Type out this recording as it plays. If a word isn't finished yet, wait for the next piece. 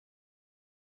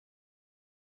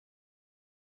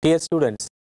Dear students,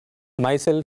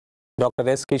 myself Dr.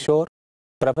 S. Kishore,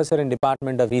 Professor in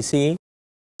Department of ECE,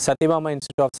 Sathyabama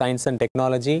Institute of Science and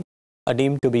Technology, a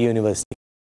deemed to be university.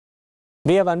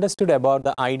 We have understood about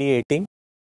the ideating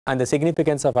and the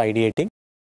significance of ideating.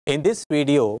 In this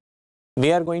video,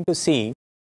 we are going to see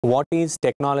what is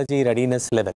technology readiness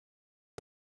level.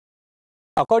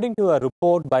 According to a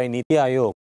report by Niti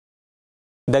Aayog,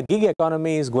 the gig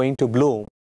economy is going to bloom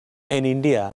in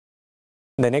India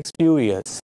in the next few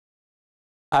years.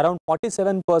 Around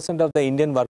 47% of the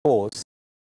Indian workforce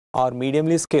are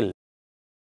mediumly skilled,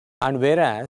 and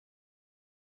whereas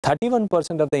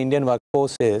 31% of the Indian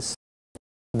workforce is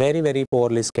very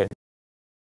poorly skilled,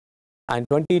 and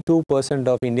 22%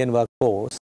 of Indian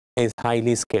workforce is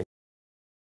highly skilled.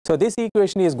 So this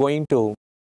equation is going to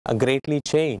greatly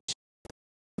change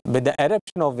with the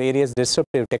eruption of various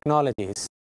disruptive technologies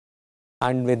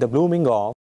and with the blooming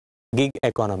of gig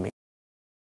economy.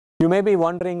 You may be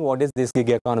wondering what is this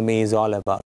gig economy is all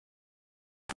about.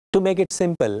 To make it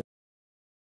simple,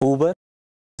 Uber,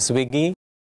 Swiggy,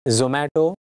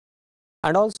 Zomato,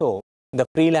 and also the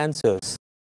freelancers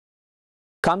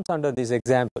comes under these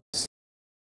examples.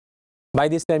 By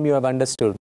this time you have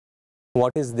understood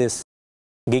what is this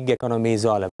gig economy is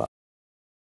all about.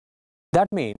 That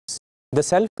means the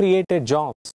self-created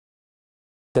jobs,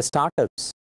 the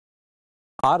startups,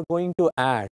 are going to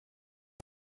add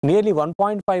nearly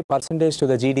 1.5% to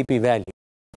the GDP value.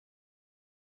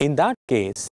 In that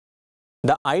case,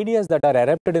 the ideas that are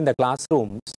erupted in the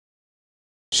classrooms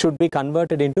should be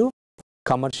converted into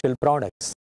commercial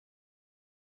products.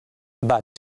 But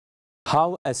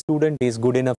how a student is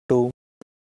good enough to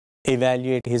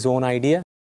evaluate his own idea?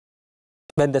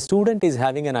 When the student is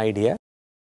having an idea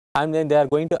and when they are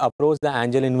going to approach the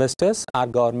angel investors or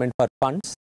government for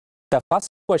funds, the first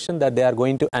question that they are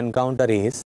going to encounter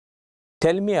is,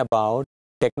 tell me about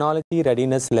technology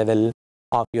readiness level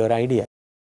of your idea.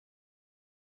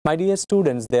 My dear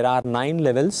students, there are 9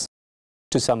 levels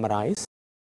to summarize.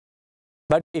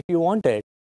 But if you want it,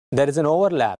 there is an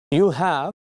overlap. You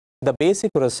have the basic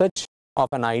research of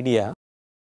an idea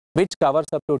which covers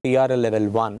up to TRL level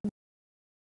 1.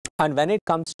 And when it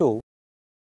comes to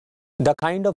the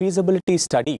kind of feasibility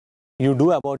study you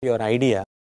do about your idea,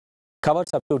 covers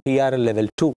up to TRL level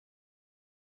 2.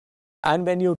 And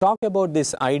when you talk about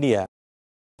this idea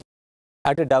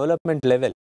at a development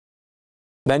level,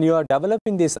 when you are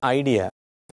developing this idea,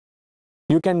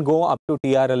 you can go up to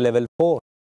TRL level 4.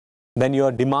 When you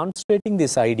are demonstrating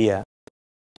this idea,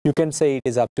 you can say it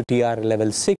is up to TRL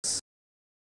level 6.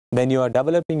 When you are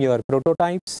developing your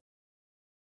prototypes,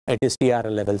 it is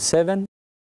TRL level 7.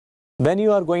 When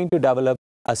you are going to develop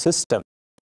a system,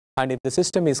 and if the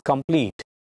system is complete,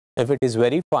 if it is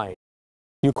verified,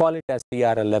 you call it as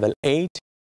TRL level 8.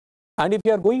 And if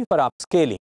you are going for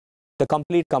upscaling, the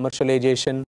complete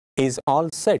commercialization is all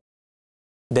set,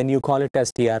 then you call it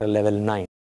as TRL level 9.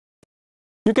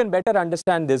 You can better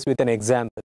understand this with an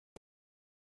example.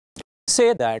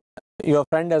 Say that your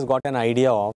friend has got an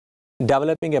idea of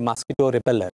developing a mosquito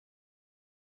repeller,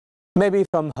 maybe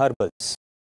from herbals.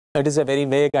 It is a very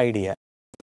vague idea.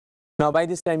 Now by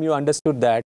this time you understood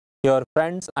that your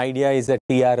friend's idea is at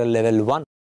TRL level 1.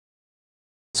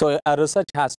 So a research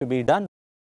has to be done.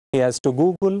 He has to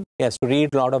Google, he has to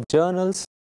read a lot of journals,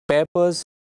 papers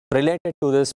related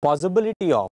to this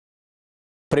possibility of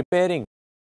preparing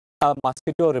a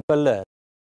mosquito repeller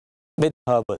with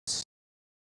herbals.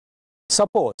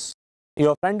 Suppose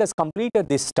your friend has completed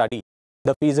this study,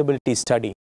 the feasibility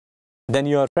study, then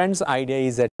your friend's idea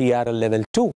is at TRL level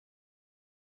 2.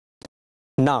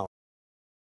 Now,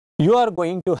 you are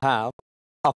going to have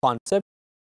a concept,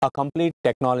 a complete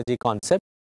technology concept,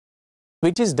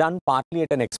 which is done partly at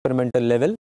an experimental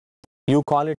level. You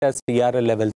call it as TRL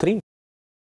level 3.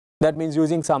 That means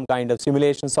using some kind of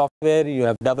simulation software, you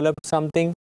have developed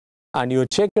something and you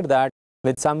checked that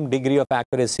with some degree of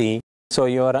accuracy. So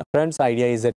your friend's idea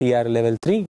is at TRL level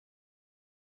 3.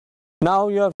 Now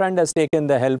your friend has taken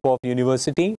the help of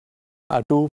university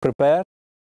to prepare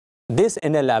this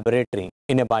in a laboratory,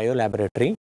 in a bio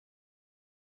laboratory,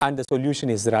 and the solution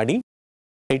is ready.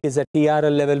 It is at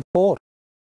TRL level 4.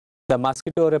 The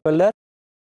mosquito repeller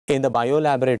in the bio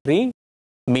laboratory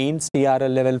means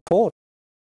TRL level 4.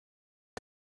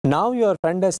 Now your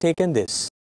friend has taken this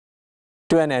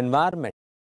to an environment,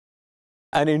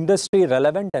 an industry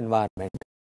relevant environment,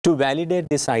 to validate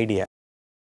this idea.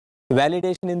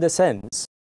 Validation in the sense,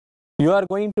 you are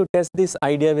going to test this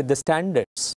idea with the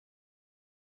standards,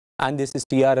 and this is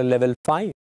TRL level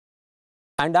 5.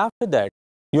 And after that,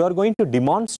 you are going to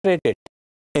demonstrate it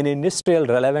in industrial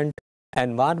relevant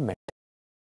environment.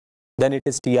 Then it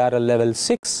is TRL level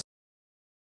 6.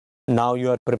 Now you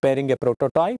are preparing a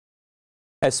prototype,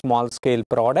 a small scale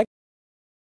product,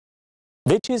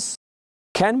 which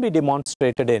can be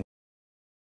demonstrated in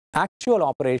actual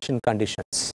operation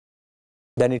conditions.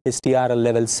 Then it is TRL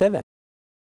level 7.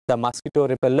 The mosquito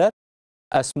repeller,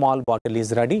 a small bottle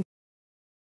is ready.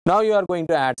 Now you are going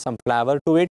to add some flavor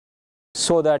to it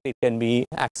so that it can be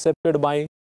accepted by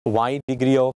wide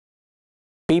degree of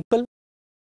people.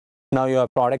 Now your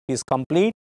product is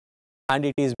complete and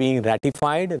it is being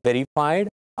ratified, verified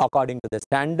according to the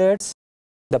standards.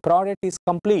 The product is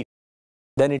complete.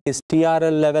 Then it is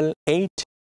TRL level 8.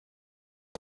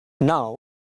 Now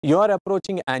you are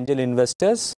approaching angel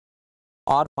investors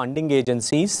or funding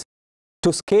agencies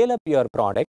to scale up your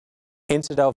product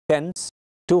instead of tens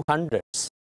to hundreds.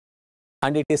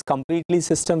 And it is completely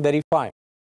system verified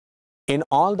in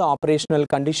all the operational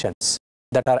conditions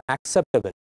that are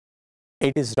acceptable.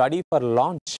 It is ready for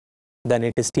launch. Then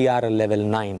it is TRL level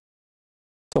 9.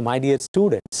 So my dear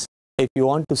students, if you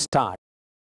want to start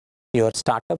your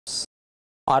startups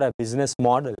or a business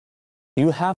model,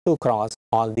 you have to cross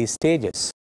all these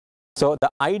stages. So the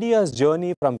idea's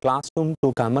journey from classroom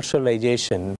to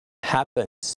commercialization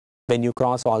happens when you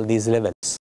cross all these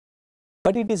levels.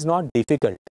 But it is not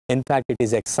difficult. In fact, it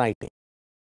is exciting.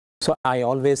 So I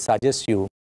always suggest you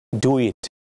do it.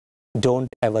 Don't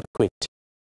ever quit.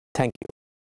 Thank you.